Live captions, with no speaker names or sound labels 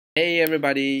Hey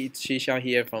everybody, it's Qishao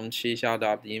here from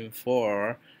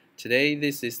qishao.info. Today,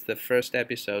 this is the first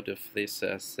episode of this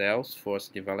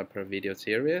Salesforce Developer video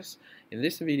series. In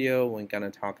this video, we're going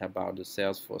to talk about the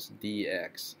Salesforce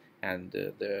DX and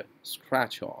the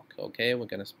scratch org. Okay, we're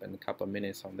going to spend a couple of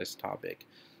minutes on this topic.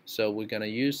 So we're going to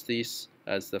use this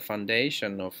as the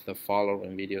foundation of the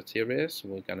following video series.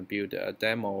 We're going to build a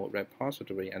demo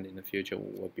repository, and in the future,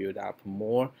 we will build up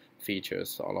more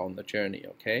features along the journey.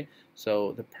 Okay.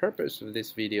 So the purpose of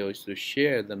this video is to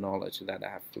share the knowledge that I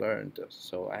have learned.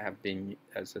 So I have been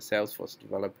as a Salesforce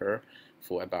developer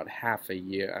for about half a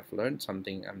year. I've learned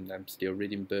something, and I'm still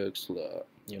reading books,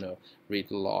 read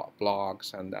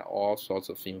blogs and all sorts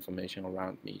of information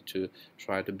around me to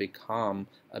try to become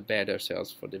a better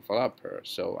Salesforce developer.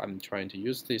 So I'm trying to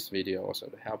use this video also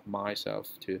to help myself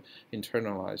to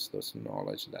internalize those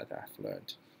knowledge that I've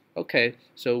learned. Okay,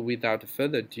 so without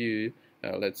further ado,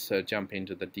 let's jump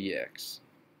into the DX.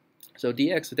 So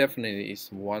DX definitely is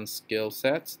one skill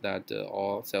set that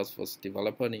all Salesforce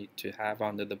developer need to have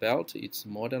under the belt. It's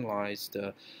modernized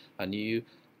a new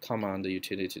command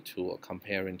utility tool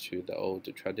comparing to the old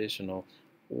traditional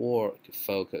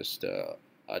org-focused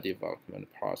development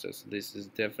process. This is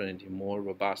definitely more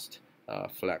robust,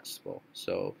 flexible.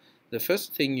 So the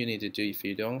first thing you need to do if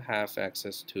you don't have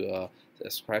access to the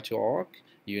Scratch org,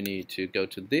 you need to go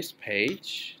to this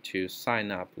page to sign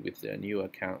up with a new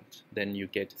account. Then you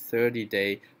get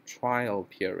 30-day trial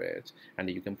period, and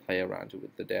you can play around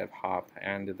with the Dev Hub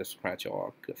and the Scratch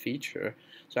org feature.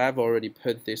 So I've already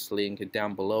put this link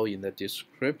down below in the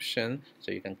description,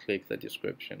 so you can click the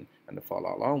description and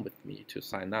follow along with me to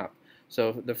sign up.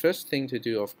 So the first thing to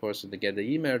do, of course, is to get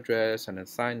the email address and then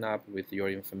sign up with your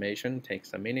information. It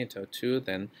takes a minute or two,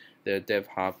 then the Dev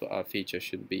Hub feature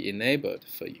should be enabled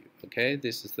for you. Okay,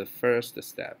 this is the first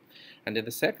step. And then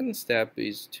the second step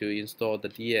is to install the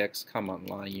DX command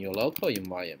line in your local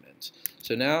environment.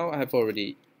 So now I've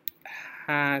already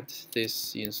had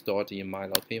this installed in my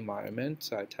local environment.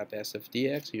 I tap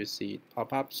sfdx, you see it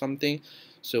pop up something.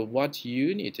 So what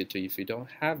you need to do if you don't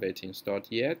have it installed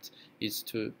yet is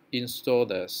to install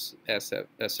the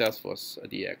Salesforce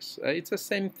DX. It's the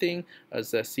same thing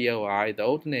as the CLI. The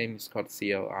old name is called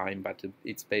CLI, but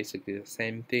it's basically the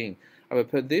same thing. I will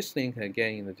put this link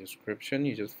again in the description.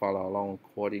 You just follow along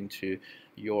according to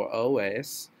your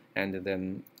OS and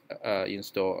then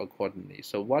install accordingly.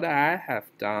 So what I have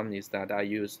done is that I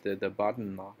used the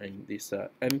button in this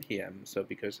npm. So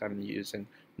because I'm using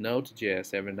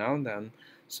Node.js every now and then,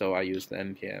 so I use the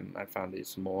npm. I found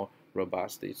it's more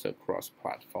robust. It's a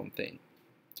cross-platform thing.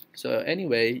 So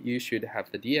anyway, you should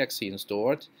have the DX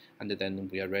installed, and then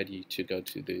we are ready to go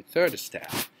to the third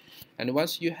step. And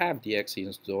once you have DX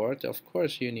installed, of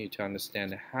course you need to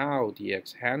understand how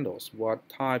DX handles, what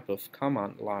type of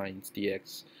command lines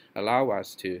DX allow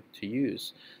us to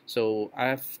use. So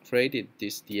I've created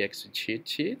this DX cheat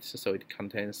sheet, so it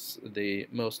contains the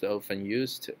most often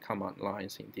used command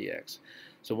lines in DX.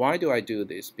 So why do I do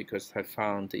this? Because I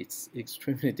found it's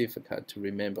extremely difficult to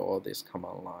remember all these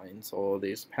command lines, all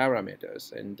these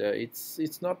parameters, and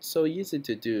it's not so easy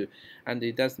to do, and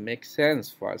it doesn't make sense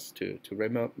for us to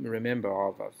remember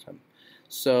all of them.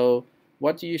 So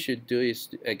what you should do is,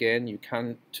 again, you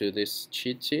come to this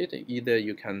cheat sheet. Either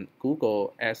you can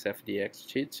Google SFDX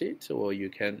cheat sheet, or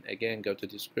you can again go to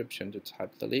description to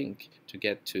type the link to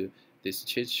get to this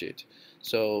cheat sheet.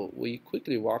 So we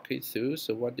quickly walk it through.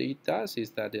 So what it does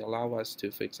is that it allows us to,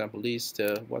 for example, list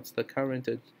what's the current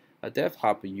Dev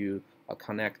Hub you are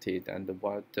connected and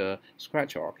what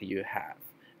Scratch org you have.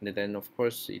 And then, of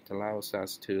course, it allows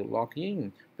us to log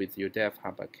in with your Dev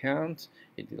Hub account.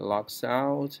 It logs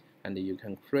out, and you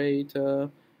can create.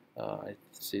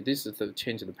 See, this is the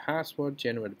change the password,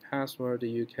 generate the password.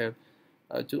 You can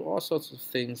do all sorts of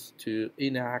things to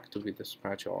interact with the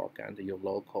Scratch org and your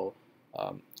local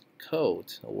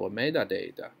code or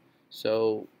metadata.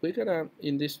 So we're gonna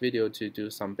in this video to do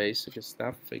some basic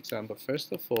stuff. For example,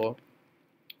 first of all,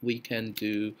 we can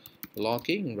do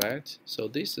login, right? So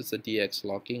this is the DX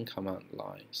login command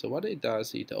line. So what it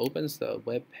does, it opens the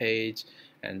web page,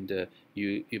 and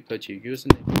you put your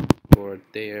username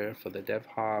there for the Dev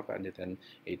Hub, and then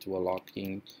it will log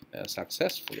in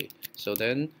successfully. So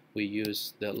then we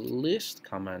use the list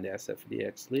command,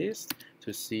 sfdx list,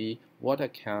 to see what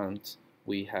account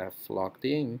we have logged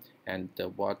in and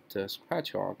what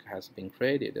Scratch org has been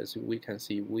created. As we can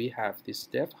see, we have this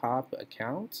Dev Hub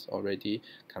account already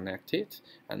connected,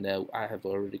 and I have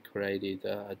already created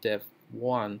a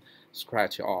Dev1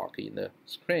 Scratch org in the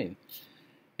screen.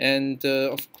 And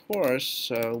of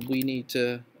course, we need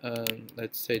to,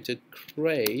 let's say, to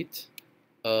create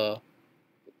a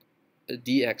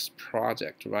DX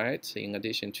project, right? In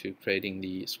addition to creating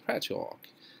the scratch org.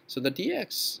 So the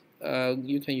DX,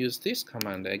 you can use this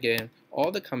command. Again,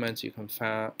 all the commands you can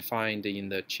find in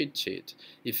the cheat sheet.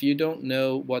 If you don't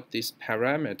know what these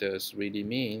parameters really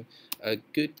mean, a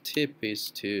good tip is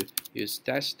to use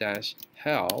 --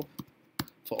 help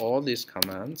for all these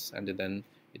commands, and then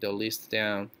it'll list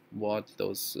down what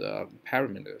those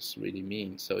parameters really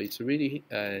mean. So it's really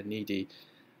needy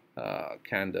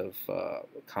kind of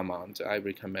command. I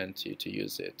recommend you to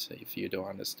use it if you don't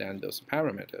understand those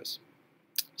parameters.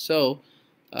 So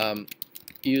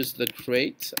use the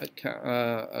create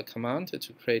a command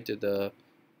to create the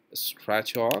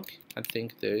scratch org. I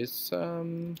think there is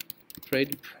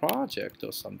create project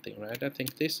or something, right? I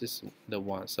think this is the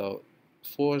one. So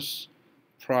force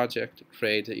project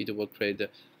create, it will create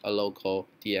a local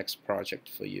DX project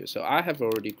for you. So I have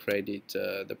already created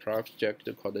the project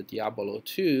called the Diablo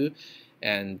 2,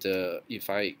 and if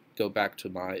I go back to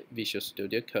my Visual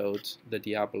Studio Code, the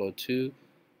Diablo 2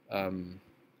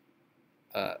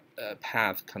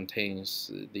 path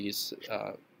contains these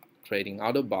creating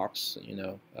out of box,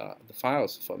 the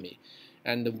files for me.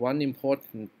 And one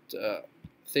important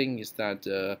thing is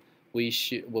that we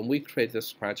should, when we create the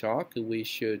scratch org, we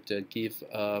should give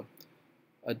a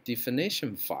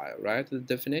definition file, right? The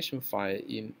definition file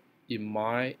in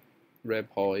my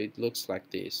repo, it looks like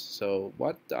this. So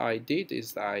what I did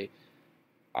is I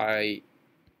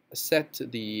set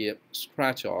the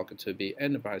scratch org to be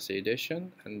Enterprise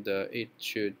Edition, and it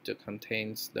should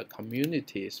contains the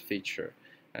communities feature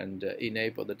and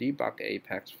enable the debug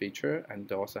Apex feature,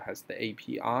 and also has the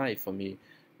API for me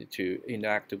to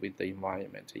interact with the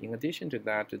environment. In addition to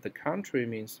that, the country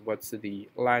means what's the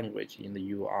language in the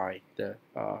UI, the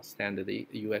standard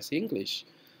US English.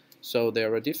 So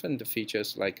there are different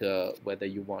features like whether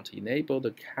you want to enable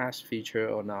the cache feature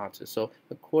or not. So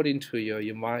according to your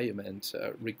environment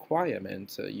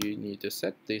requirement, you need to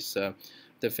set this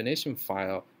definition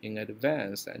file in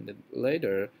advance, and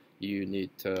later you need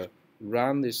to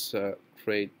run this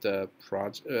create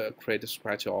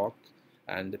scratch org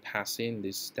and pass in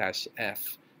this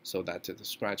 -f so that the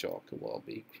scratch org will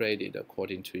be created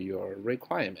according to your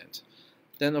requirement.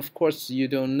 Then of course you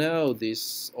don't know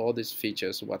all these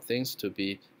features, what things to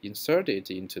be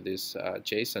inserted into this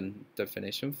JSON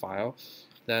definition file.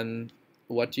 Then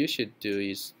what you should do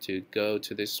is to go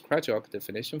to this scratch org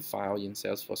definition file in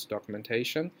Salesforce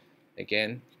documentation.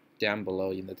 Again, down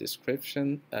below in the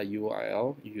description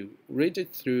URL, you read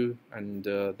it through, and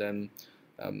then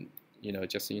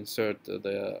just insert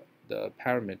the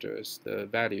parameters, the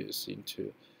values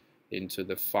into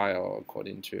the file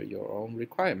according to your own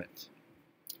requirement.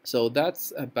 So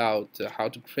that's about how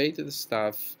to create the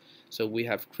stuff. So we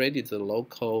have created the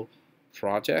local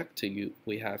project.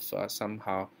 We have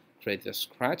somehow created a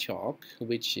scratch org,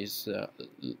 which is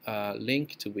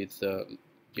linked with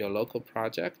your local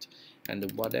project.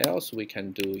 And what else we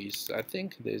can do is, I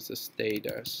think there's a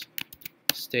status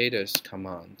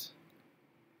command,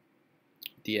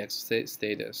 dx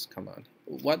status command.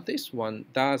 What this one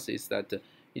does is that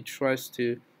it tries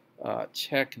to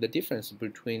check the difference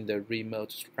between the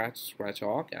remote scratch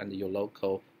org and your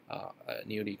local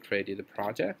newly created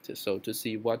project. So to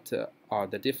see what are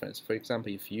the difference. For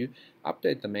example, if you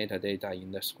update the metadata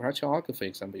in the scratch org, for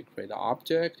example, you create an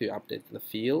object, you update the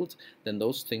field, then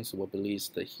those things will be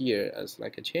listed here as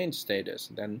like a change status.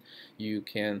 Then you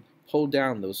can pull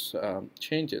down those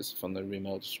changes from the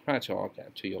remote scratch org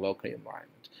to your local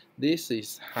environment. This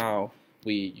is how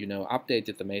we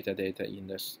updated the metadata in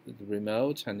the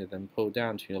remote and then pull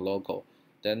down to your local.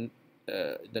 Then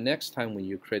the next time when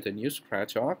you create a new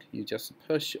scratch org, you just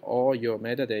push all your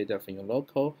metadata from your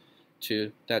local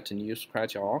to that new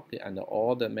scratch org, and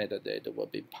all the metadata will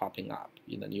be popping up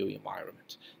in the new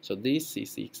environment. So this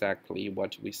is exactly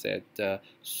what we said,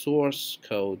 source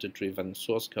code driven,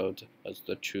 source code as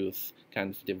the truth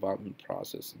kind of development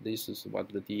process. This is what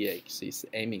the DX is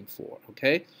aiming for.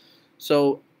 Okay,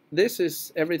 so this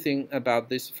is everything about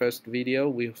this first video.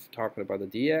 We've talked about the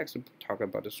DX, we've talked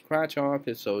about the scratch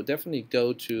org, so definitely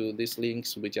go to these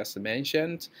links we just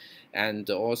mentioned. And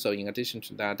also, in addition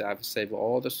to that, I've saved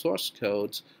all the source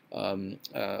codes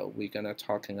we're gonna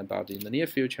talking about in the near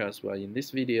future as well. In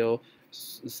this video,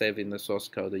 saving the source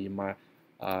code in my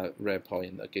repo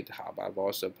in the GitHub. I've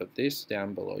also put this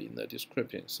down below in the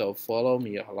description, so follow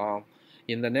me along.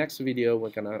 In the next video,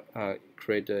 we're gonna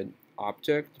create an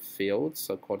object fields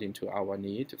according to our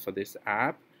need for this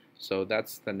app. So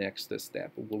that's the next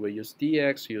step. We will use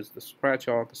DX, use the scratch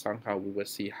org. Somehow we will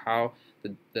see how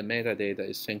the metadata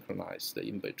is synchronized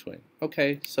in between.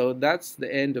 Okay, so that's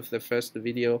the end of the first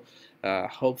video.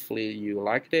 Hopefully you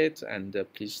liked it, and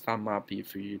please thumb up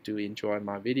if you do enjoy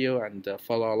my video, and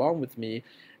follow along with me,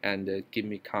 and give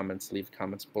me comments, leave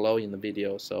comments below in the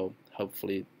video. So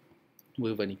hopefully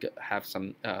we will have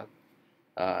some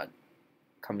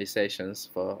conversations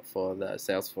for the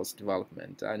Salesforce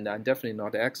development. And I'm definitely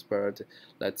not an expert.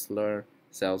 Let's learn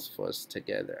Salesforce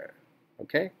together.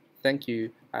 Okay? Thank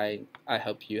you. I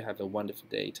hope you have a wonderful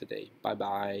day today. Bye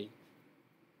bye.